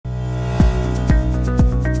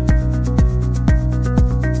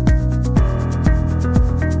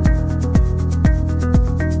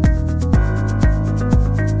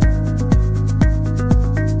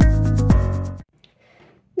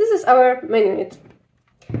main unit.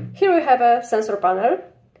 Here we have a sensor panel.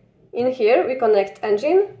 In here we connect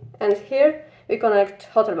engine, and here we connect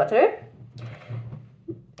hotel battery.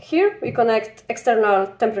 Here we connect external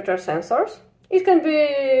temperature sensors. It can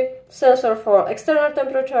be sensor for external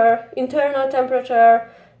temperature, internal temperature,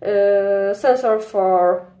 sensor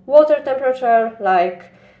for water temperature, like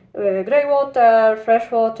grey water, fresh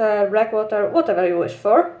water, black water, whatever you wish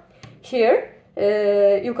for. Here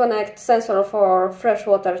you connect sensor for fresh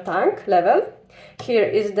water tank level. Here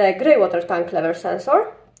is the grey water tank level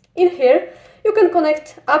sensor. In here you can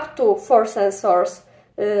connect up to 4 sensors,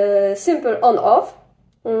 simple on-off.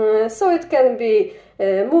 So it can be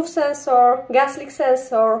move sensor, gas leak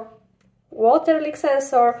sensor, water leak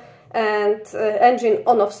sensor, and engine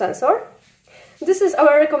on-off sensor. This is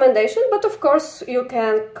our recommendation, but of course you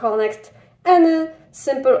can connect any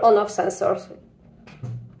simple on-off sensors.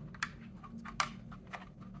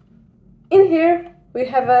 In here we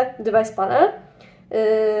have a device panel.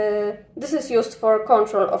 This is used for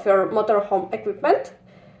control of your motorhome equipment.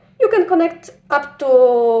 You can connect up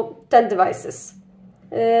to 10 devices.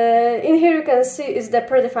 In here you can see is the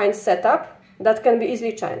predefined setup that can be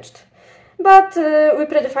easily changed. But we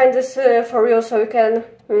predefined this for you, so you can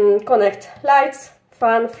connect lights,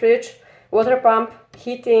 fan, fridge, water pump,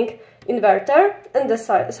 heating, inverter, and the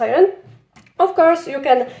siren. Of course, you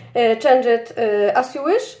can change it as you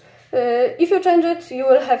wish. If you change it, you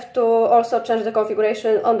will have to also change the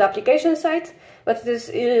configuration on the application side, but it is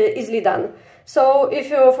easily done. So if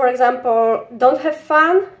you, for example, don't have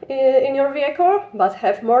fan in your vehicle, but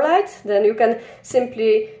have more lights, then you can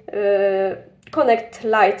simply connect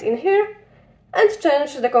light in here and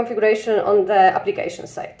change the configuration on the application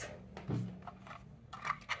side.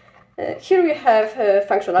 Here we have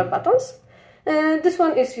functional buttons. This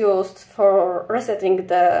one is used for resetting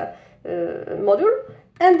the module,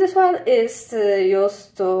 and this one is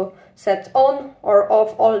used to set on or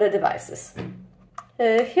off all the devices.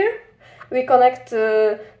 Here we connect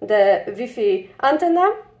the Wi-Fi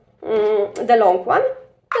antenna, the long one,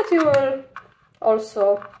 that you will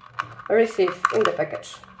also receive in the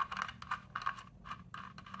package.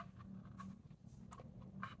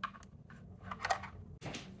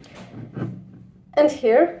 And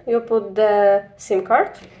here you put the SIM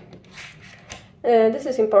card. This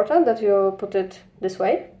is important that you put it this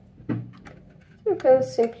way. You can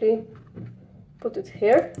simply put it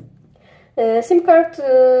here. SIM card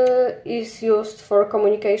is used for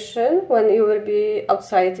communication when you will be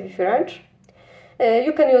outside Wi-Fi range.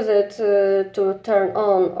 You can use it to turn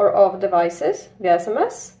on or off devices via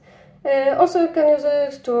SMS. Also, you can use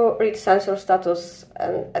it to read sensor status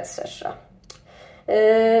and etc.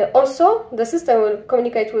 Also, the system will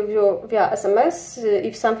communicate with you via SMS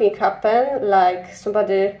if something happens, like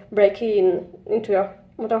somebody breaking into your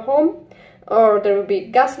motorhome, or there will be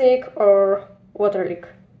gas leak or water leak.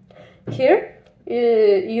 Here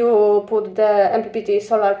you put the MPPT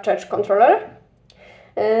solar charge controller.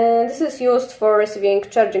 This is used for receiving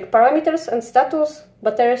charging parameters and status,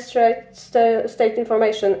 battery state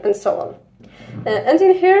information, and so on. And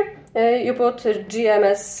in here you put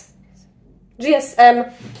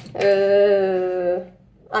GSM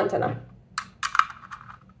antenna.